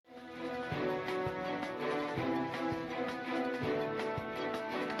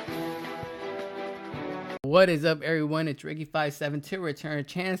What is up, everyone? It's Ricky572 Return a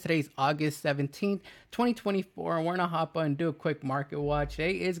Chance. Today's August 17th, 2024, and we're gonna hop on and do a quick market watch.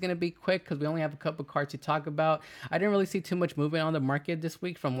 Today is gonna be quick because we only have a couple cards to talk about. I didn't really see too much movement on the market this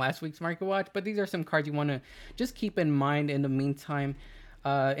week from last week's market watch, but these are some cards you want to just keep in mind in the meantime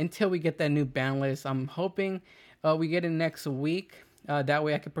until we get that new ban list. I'm hoping we get it next week. That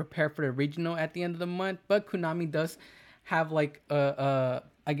way I can prepare for the regional at the end of the month. But Konami does have like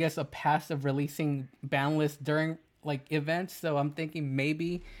I guess a passive releasing ban list during like events, so I'm thinking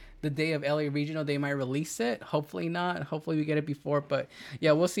maybe the day of LA Regional they might release it. Hopefully not. Hopefully we get it before, but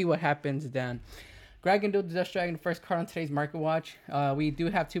yeah, we'll see what happens then. Dragon Duel the Dust Dragon, the first card on today's market watch. We do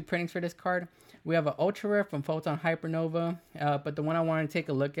have two printings for this card. We have an ultra rare from Photon Hypernova, but the one I want to take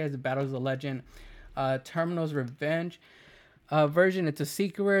a look at is the Battles of the Legend Terminal's Revenge version. It's a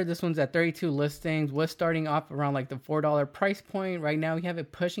secret rare. This one's at 32 listings. Was starting off around like the $4 price point. Right now we have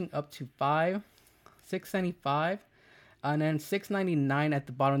it pushing up to $6.95, and then $6.99 at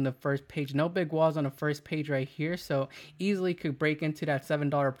the bottom of the first page. No big walls on the first page right here, so easily could break into that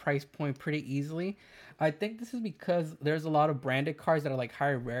 $7 price point pretty easily. I think this is because there's a lot of branded cards that are like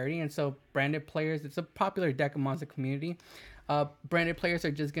higher rarity, and so branded players, it's a popular deck amongst the community. Branded players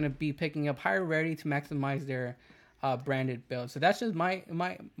are just going to be picking up higher rarity to maximize their branded build. So that's just my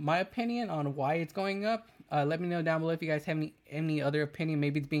opinion on why it's going up. Let me know down below if you guys have any other opinion.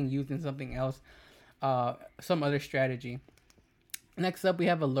 Maybe it's being used in something else, some other strategy. Next up, we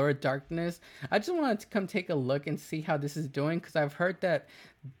have Allure of Darkness. I just wanted to come take a look and see how this is doing, because I've heard that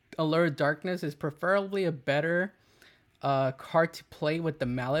Allure of Darkness is preferably a better card to play with the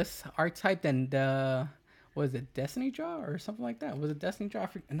Malice archetype than the, was it Destiny Draw or something like that? Was it Destiny Draw?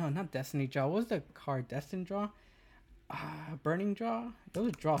 No, not Destiny Draw. What was the card? Destiny Draw? Burning Draw? It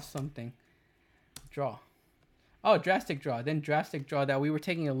was Draw something. Draw. Oh, Drastic Draw. Then Drastic Draw that we were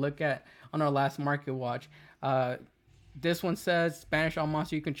taking a look at on our last market watch. This one says Spanish all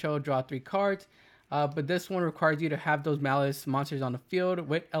monster you control, draw 3 cards. But this one requires you to have those Malice monsters on the field.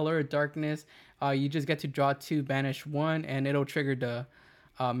 With Allure of Darkness, you just get to draw 2, banish 1, and it'll trigger the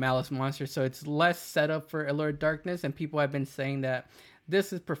Malice monster. So it's less setup for Allure of Darkness, and people have been saying that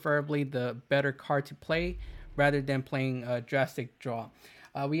this is preferably the better card to play rather than playing Drastic Draw.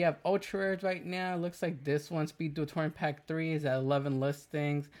 We have ultra rares right now. Looks like this one, Speed Duel Tournament Pack 3, is at 11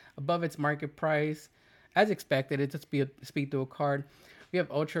 listings, above its market price. As expected, it's a Speed Duel card. We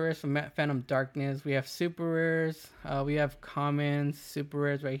have ultra rares from Phantom Darkness. We have super rares. We have commons, super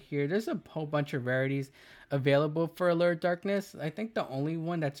rares right here. There's a whole bunch of rarities available for Allure of Darkness. I think the only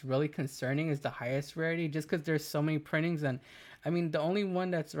one that's really concerning is the highest rarity, just because there's so many printings. And I mean, the only one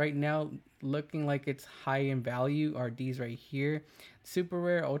that's right now looking like it's high in value are these right here: super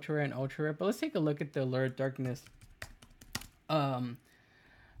rare, ultra rare, and ultra rare. But let's take a look at the Allure of Darkness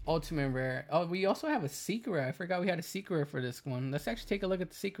ultimate rare. Oh, we also have a secret rare. I forgot we had a secret rare for this one. Let's actually take a look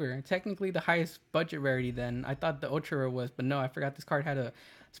at the secret rare. Technically the highest budget rarity then. I thought the ultra rare was, but no, I forgot this card had a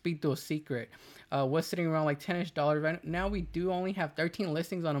Speed Duel secret. Was sitting around like $10-ish. Right now we do only have 13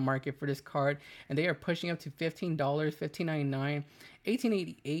 listings on the market for this card, and they are pushing up to $15, $15.99,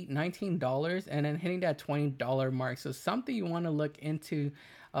 $18.88, $19, and then hitting that $20 mark. So something you want to look into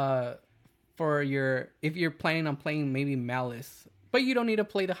for your, if you're planning on playing maybe Malice. But you don't need to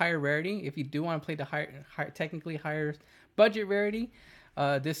play the higher rarity. If you do want to play the technically higher budget rarity,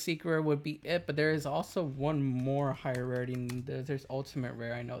 this secret would be it. But there is also one more higher rarity. There's ultimate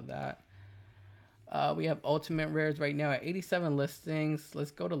rare. I know that. We have ultimate rares right now at 87 listings.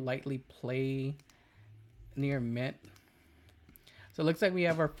 Let's go to lightly play near mint. So it looks like we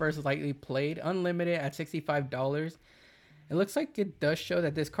have our first lightly played unlimited at $65. It looks like it does show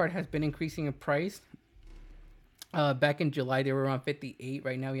that this card has been increasing in price. Back in July, they were around 58.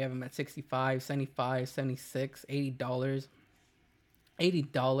 Right now, we have them at 65, 75, 76, $80,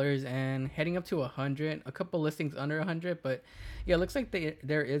 $80, and heading up to 100. A couple listings under 100, but yeah, it looks like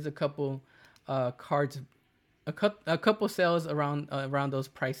there is a couple cards, a couple sales around those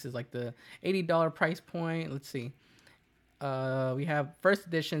prices, like the $80 price point. Let's see. We have first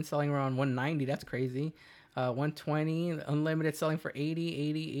edition selling around 190. That's crazy. 120, unlimited selling for 80,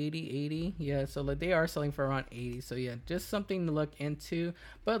 80, 80, 80. Yeah, so like they are selling for around 80. So yeah, just something to look into.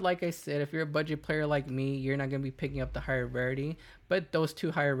 But like I said, if you're a budget player like me, you're not going to be picking up the higher rarity. But those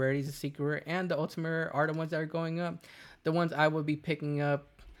two higher rarities, the secret rare and the ultimate rare, are the ones that are going up. The ones I would be picking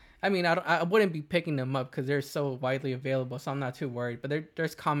up, I mean, I wouldn't be picking them up because they're so widely available, so I'm not too worried. But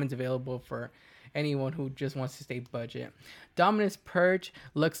there's commons available for anyone who just wants to stay budget. Dominus Purge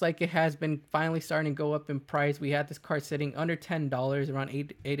looks like it has been finally starting to go up in price. We had this card sitting under $10, around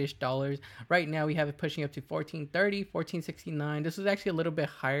 $8-ish. Right now we have it pushing up to $14.30, $14.69. This was actually a little bit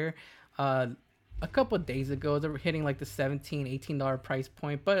higher a couple of days ago. They were hitting like the $17-18 price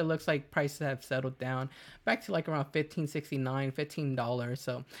point, but it looks like prices have settled down back to like around 15.69, $15.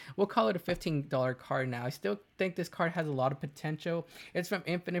 So we'll call it a $15 card now. I still think this card has a lot of potential. It's from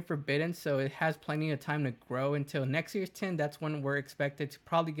Infinite Forbidden, so it has plenty of time to grow until next year's 10. That's when we're expected to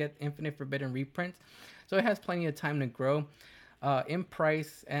probably get Infinite Forbidden reprints. So it has plenty of time to grow in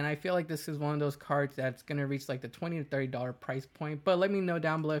price, and I feel like this is one of those cards that's gonna reach like the $20 to $30 price point. But let me know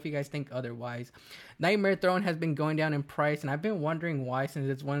down below if you guys think otherwise. Nightmare Throne has been going down in price, and I've been wondering why, since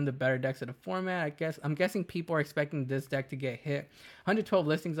it's one of the better decks of the format. I'm guessing people are expecting this deck to get hit. 112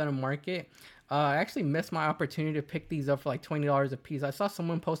 listings on the market. I actually missed my opportunity to pick these up for like $20 a piece. I saw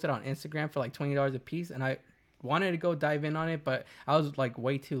someone post it on Instagram for like $20 a piece, and I wanted to go dive in on it, but I was like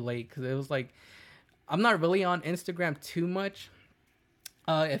way too late because it was like, I'm not really on Instagram too much.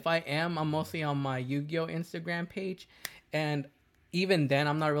 If I am, I'm mostly on my Yu-Gi-Oh! Instagram page. And even then,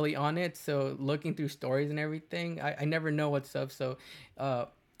 I'm not really on it. So looking through stories and everything, I never know what's up. So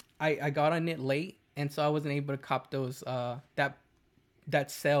I got on it late. And so I wasn't able to cop those that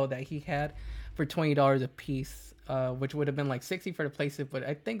sale that he had for $20 a piece. Which would have been like $60 for the placement, but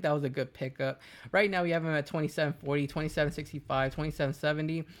I think that was a good pickup. Right now, we have him at $27.40, $27.65,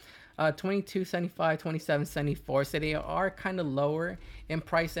 $27.70. 22.75, 27.74. So they are kind of lower in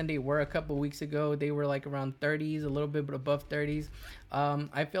price than they were a couple weeks ago. They were like around 30s, a little bit above 30s.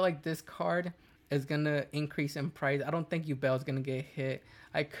 I feel like this card is gonna increase in price. I don't think Yubel is gonna get hit.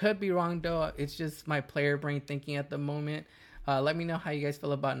 I could be wrong though. It's just my player brain thinking at the moment. Let me know how you guys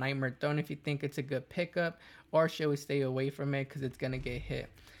feel about Nightmare Throne, if you think it's a good pickup, or should we stay away from it because it's gonna get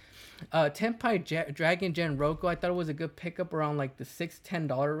hit. Tenpai Dragon Gen Roku, I thought it was a good pickup around like the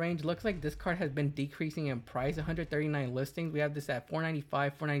 $6-10 range. Looks like this card has been decreasing in price. 139 listings. We have this at $4.95,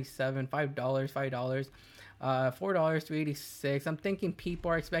 $4.97, $5, $4 $3.86. I'm thinking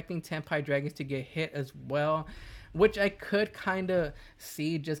people are expecting Tenpai Dragons to get hit as well, which I could kind of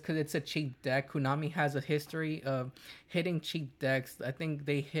see just because it's a cheap deck. Konami has a history of hitting cheap decks. I think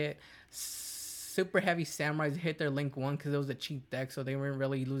they hit Super Heavy Samurais, hit their Link 1 because it was a cheap deck, so they weren't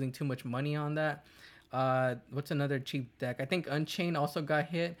really losing too much money on that. What's another cheap deck? I think Unchained also got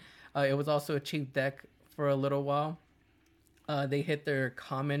hit. It was also a cheap deck for a little while. They hit their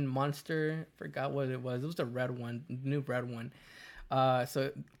common monster. Forgot what it was. It was the red one, new red one.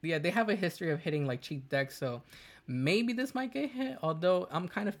 So yeah, they have a history of hitting like cheap decks. So maybe this might get hit. Although I'm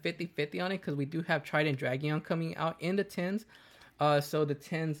kind of 50-50 on it because we do have Trident Dragon coming out in the 10s. So the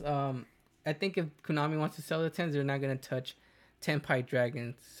 10s, I think if Konami wants to sell the 10s, they're not going to touch Tenpai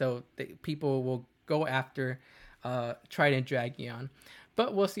Dragons. So people will go after Trident Dragon.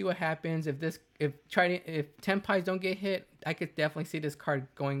 But we'll see what happens. If Tenpais don't get hit, I could definitely see this card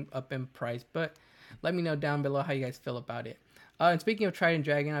going up in price. But let me know down below how you guys feel about it. And speaking of Trident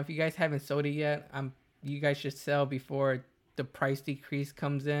Dragon, if you guys haven't sold it yet, you guys should sell before the price decrease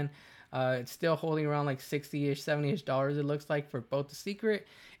comes in. It's still holding around like 60-ish, 70-ish dollars, it looks like, for both the secret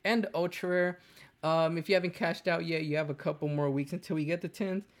and the ultra rare. If you haven't cashed out yet, you have a couple more weeks until we get the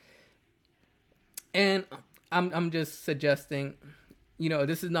 10s. And I'm just suggesting,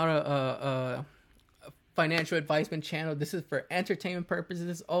 this is not a financial advisement channel. This is for entertainment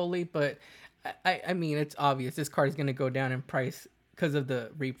purposes only. But I mean, it's obvious this card is going to go down in price because of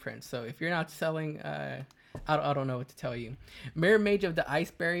the reprint. So if you're not selling, I don't know what to tell you. Mirror Mage of the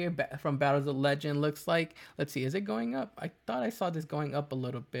Ice Barrier from Battles of Legend looks like, let's see, is it going up? I thought I saw this going up a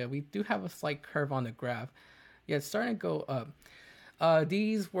little bit. We do have a slight curve on the graph. Yeah, it's starting to go up.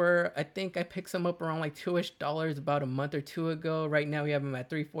 These were, I think I picked some up around like $2-ish about a month or two ago. Right now we have them at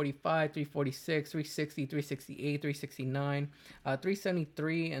 $345, $346, $360, $368, $369,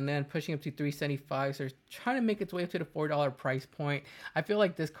 $373, and then pushing up to $375. So it's trying to make its way up to the $4 price point. I feel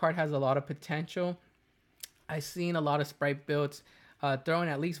like this card has a lot of potential. I've seen a lot of Sprite builds throwing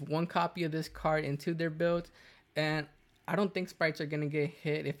at least one copy of this card into their builds, and I don't think Sprites are going to get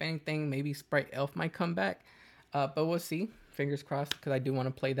hit. If anything, maybe Sprite Elf might come back, but we'll see. Fingers crossed, because I do want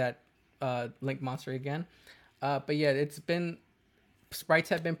to play that Link monster again. But yeah, Sprites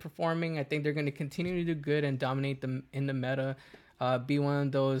have been performing. I think they're going to continue to do good and dominate them in the meta. Be one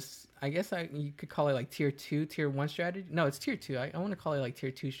of those, I guess you could call it like tier 2, tier 1 strategy. No, it's tier 2. I want to call it like tier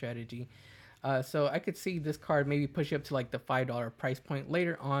 2 strategy. So I could see this card maybe push up to like the $5 price point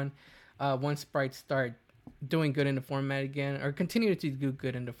later on, once Sprites start doing good in the format again, or continue to do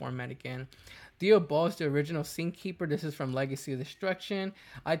good in the format again. Theo Ball's the original Scene Keeper. This is from Legacy of Destruction.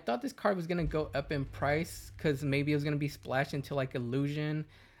 I thought this card was going to go up in price because maybe it was going to be splashed into like Illusion,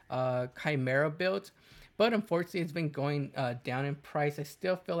 Chimera builds. but unfortunately it's been going down in price. I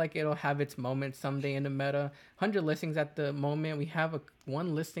still feel like it'll have its moment someday in the meta. 100 listings at the moment. We have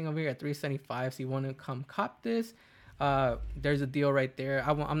one listing over here at 375, so you want to come cop this. There's a deal right there.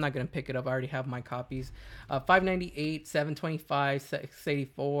 I'm not gonna pick it up. I already have my copies. 598, 725,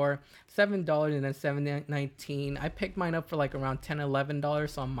 684, $7, and then 719. I picked mine up for like around $10, $11,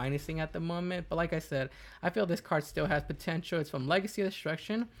 so I'm minusing at the moment. But like I said, I feel this card still has potential. It's from Legacy of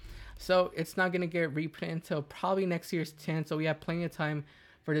Destruction, so it's not gonna get reprinted until probably next year's 10. So we have plenty of time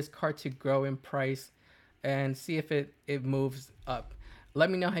for this card to grow in price and see if it moves up. Let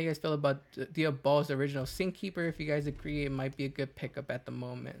me know how you guys feel about Dia Ball's original Sin Keeper. If you guys agree, it might be a good pickup at the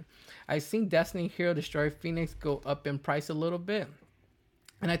moment. I've seen Destiny Hero Destroy Phoenix go up in price a little bit,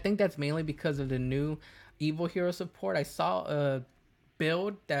 and I think that's mainly because of the new Evil Hero support. I saw a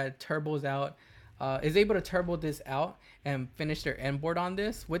build that turbos out, is able to turbo this out and finish their end board on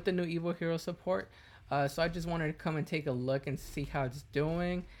this with the new Evil Hero support. So I just wanted to come and take a look and see how it's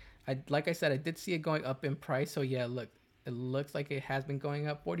doing. Like I said, I did see it going up in price. So yeah, look. It looks like it has been going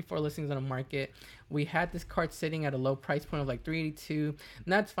up. 44 listings on the market. We had this card sitting at a low price point of like $382.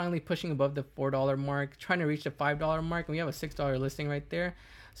 Now it's finally pushing above the $4 mark, trying to reach the $5 mark. And we have a $6 listing right there.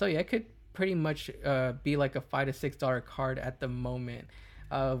 So yeah, it could pretty much be like a $5 to $6 card at the moment.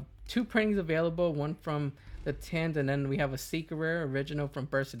 2 printings available, one from the 10s, and then we have a Secret Rare original from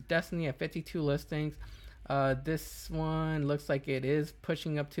Burst of Destiny at 52 listings. This one looks like it is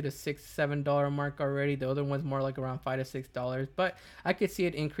pushing up to the $6-7 mark already. The other one's more like around $5 to $6, but I could see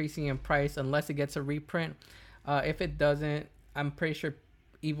it increasing in price unless it gets a reprint. If it doesn't, I'm pretty sure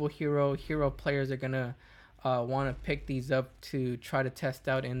Evil Hero players are gonna want to pick these up to try to test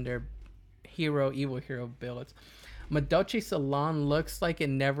out in their Evil Hero builds. Madolche Salon looks like it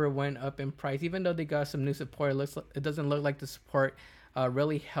never went up in price, even though they got some new support. It doesn't look like the support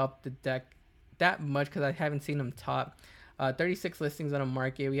really helped the deck that much because I haven't seen them top. 36 listings on the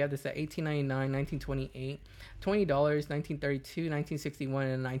market. We have this at $18.99, $19.28, $20, $19.32,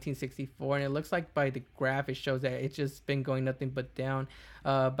 $19.61, and $19.64. And it looks like by the graph it shows that it's just been going nothing but down.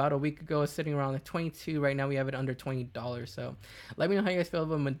 About a week ago, it's sitting around like $22. Right now we have it under $20. So let me know how you guys feel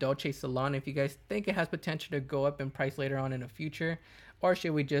about Madolche Salon. If you guys think it has potential to go up in price later on in the future, or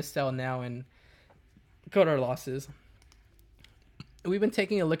should we just sell now and cut our losses? We've been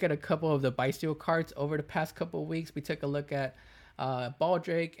taking a look at a couple of the Bysteel cards over the past couple of weeks. We took a look at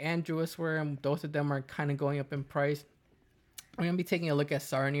Baldrake and Druisware, and both of them are kind of going up in price. We're going to be taking a look at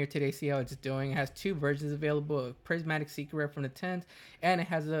Saronir today, see how it's doing. It has 2 versions available, a Prismatic Secret Rare from the 10s, and it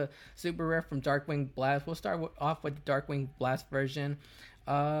has a Super Rare from Darkwing Blast. We'll start off with the Darkwing Blast version.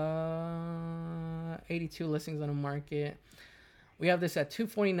 82 listings on the market. We have this at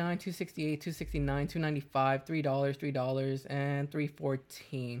 $249, $268, $269, $295, $3, and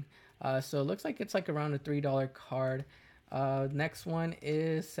 $314. So it looks like it's like around a $3 card. Next one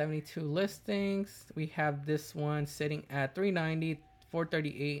is 72 listings. We have this one sitting at $390,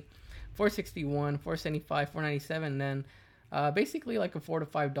 $438, $461, $475, $497, and then basically like a $4 to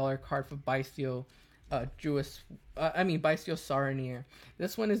 $5 card for Bysteel Bysteel Saronir.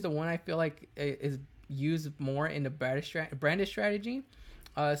 This one is the one I feel like is used more in the branded strategy,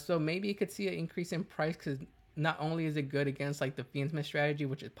 so maybe you could see an increase in price because not only is it good against like the Fiendsmith strategy,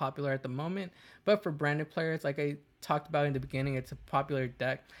 which is popular at the moment, but for branded players, like I talked about in the beginning, it's a popular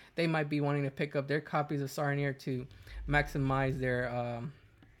deck. They might be wanting to pick up their copies of Saronir to maximize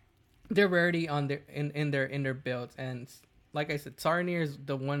their rarity on their builds. And like I said, Saronir is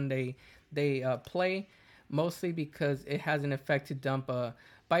the one they play mostly because it has an effect to dump a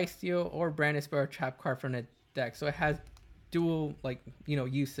Bysteel or Branded Spell trap card from the deck, so it has dual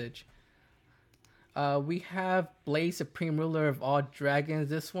usage. We have Blaze, Supreme Ruler of all dragons.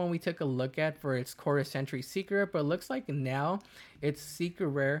 This one we took a look at for its quarter century secret, but it looks like now its secret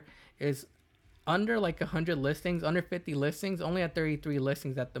rare is under like 100 listings, under 50 listings, only at 33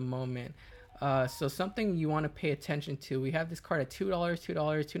 listings at the moment. So something you want to pay attention to. We have this card at $2,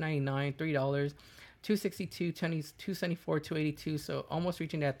 $2.99, $3, $2.62, $2.74, $2.82, so almost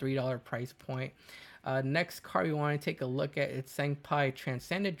reaching that $3 price point. Next card we want to take a look at, it's Senpai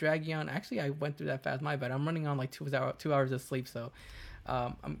Transcended Dragion. Actually, I went through that fast, my bad. I'm running on like 2 hours of sleep, so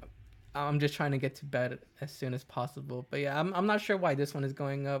I'm just trying to get to bed as soon as possible. But yeah, I'm not sure why this one is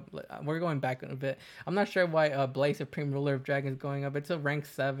going up. We're going back a bit. I'm not sure why Blaze, Supreme Ruler of Dragons, is going up. It's a rank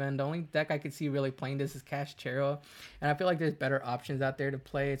 7. The only deck I could see really playing this is Cashchero, and I feel like there's better options out there to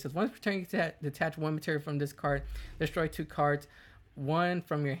play. It says once per turn you can detach 1 material from this card, destroy 2 cards, 1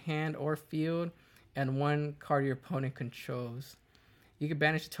 from your hand or field, and 1 card your opponent controls. You can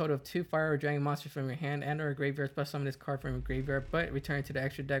banish a total of 2 fire or dragon monsters from your hand and or a graveyard, special summon this card from your graveyard, but return it to the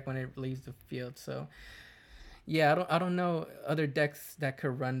extra deck when it leaves the field. So Yeah, I don't know other decks that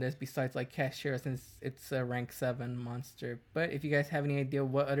could run this besides like Cashier, since it's a rank 7 monster. But if you guys have any idea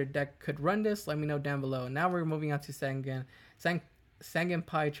what other deck could run this, let me know down below. Now we're moving on to Sangenpai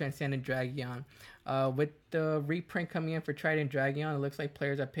Transcendent Dragion. With the reprint coming in for Trident Dragion, it looks like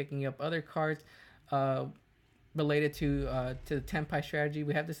players are picking up other cards uh, related to the Tenpai strategy.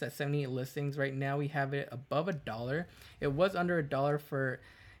 We have this at 78 listings right now. We have it above $1. It was under $1 for,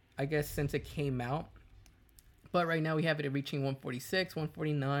 I guess, since it came out. But right now we have it reaching 146,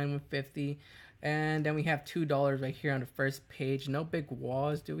 149, 150. And then we have $2 right here on the first page. No big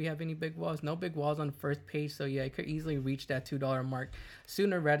walls. Do we have any big walls? No big walls on the first page. So yeah, it could easily reach that $2 mark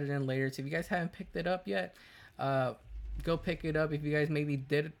sooner rather than later. So if you guys haven't picked it up yet, go pick it up. If you guys maybe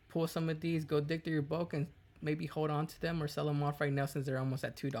did pull some of these, go dig through your bulk and maybe hold on to them or sell them off right now since they're almost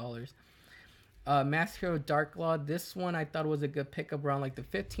at $2. Mask Hero Dark Law. This one I thought was a good pickup around like the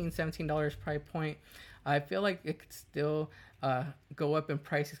 $15-$17 price point. I feel like it could still go up in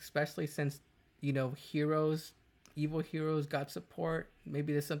price, especially since, you know, evil heroes got support.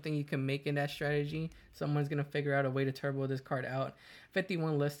 Maybe there's something you can make in that strategy. Someone's gonna figure out a way to turbo this card out.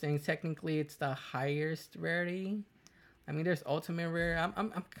 51 listings. Technically, it's the highest rarity. I mean, there's ultimate rare.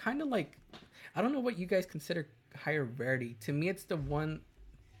 I'm kind of like, I don't know what you guys consider higher rarity. To me, it's the one.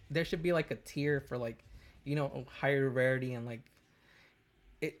 There should be like a tier for like, you know, higher rarity and like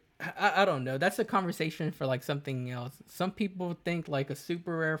it. I don't know. That's a conversation for like something else. Some people think like a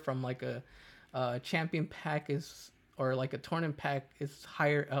super rare from like a champion pack is, or like a tournament pack is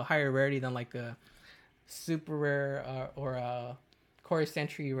higher rarity than like a super rare or a Core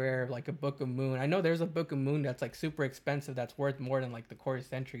Sentry rare, like a Book of Moon. I know there's a Book of Moon that's like super expensive that's worth more than like the Core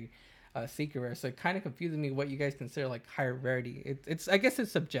Sentry secret rare. So it kind of confuses me what you guys consider like higher rarity. It's I guess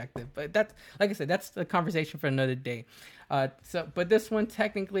it's subjective, but that's, like I said, that's the conversation for another day. But this one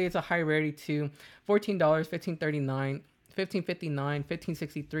technically it's a high rarity too. $14, $15.39, $15.59,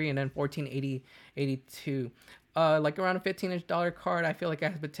 $15.63, and then $14.82. Like around a $15-ish card. I feel like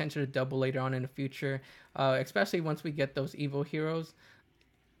it has potential to double later on in the future, especially once we get those evil heroes.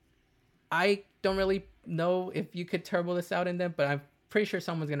 I don't really know if you could turbo this out in them, but I'm pretty sure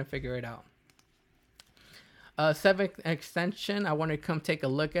someone's gonna figure it out. 7th extension, I want to come take a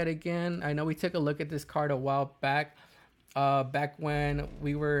look at again. I know we took a look at this card a while back, back when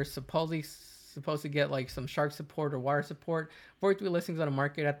we were supposed to get like some shark support or water support. 43 listings on the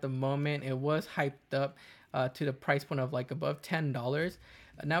market at the moment. It was hyped up to the price point of like above $10.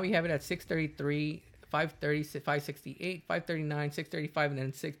 Now we have it at 633, 530, 568, 539, 635, and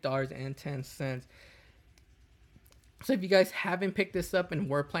then $6.10. So if you guys haven't picked this up and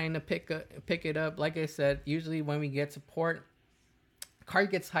were planning to pick it up, like I said, usually when we get support,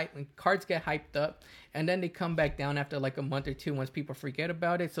 cards get hyped up, and then they come back down after like a month or two once people forget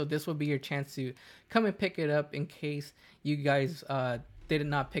about it. So this will be your chance to come and pick it up in case you guys did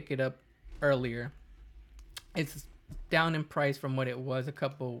not pick it up earlier. It's down in price from what it was a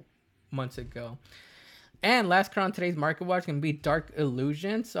couple months ago. And last card on today's Market Watch can be Dark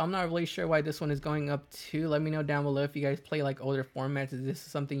Illusion. So I'm not really sure why this one is going up too. Let me know down below if you guys play like older formats. Is this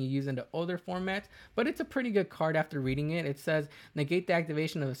something you use in the older formats? But it's a pretty good card after reading it. It says negate the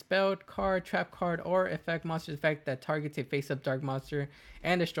activation of a spell card, trap card, or effect monster effect that targets a face-up dark monster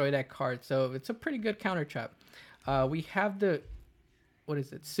and destroy that card. So it's a pretty good counter trap. We have the, what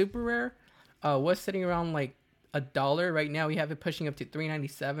is it, super rare. Was sitting around like $1 right now. We have it pushing up to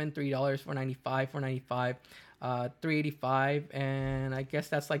 $3.97, $3, $4.95, $4.95, $3.85, and I guess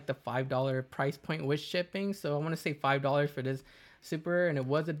that's like the $5 price point with shipping. So I want to say $5 for this super, and it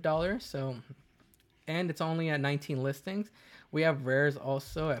was $1. So, and it's only at 19 listings. We have rares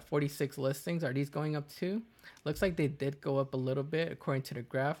also at 46 listings. Are these going up too? Looks like they did go up a little bit according to the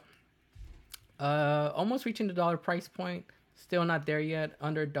graph. Almost reaching the dollar price point. Still not there yet,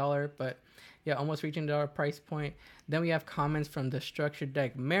 under $1, but yeah, almost reaching the dollar price point. Then we have comments from the structured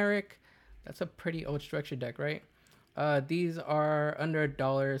deck Merrick. That's a pretty old structured deck, right? These are under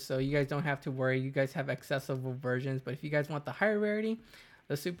 $1, so you guys don't have to worry. You guys have accessible versions, but if you guys want the higher rarity,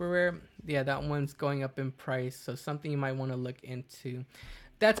 the super rare, yeah, that one's going up in price, so something you might want to look into.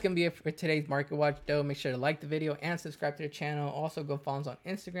 That's going to be it for today's Market Watch, though. Make sure to like the video and subscribe to the channel. Also, go follow us on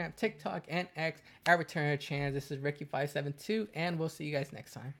Instagram, TikTok, and X at Return to Chance. This is Ricky572, and we'll see you guys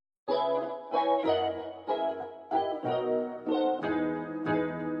next time.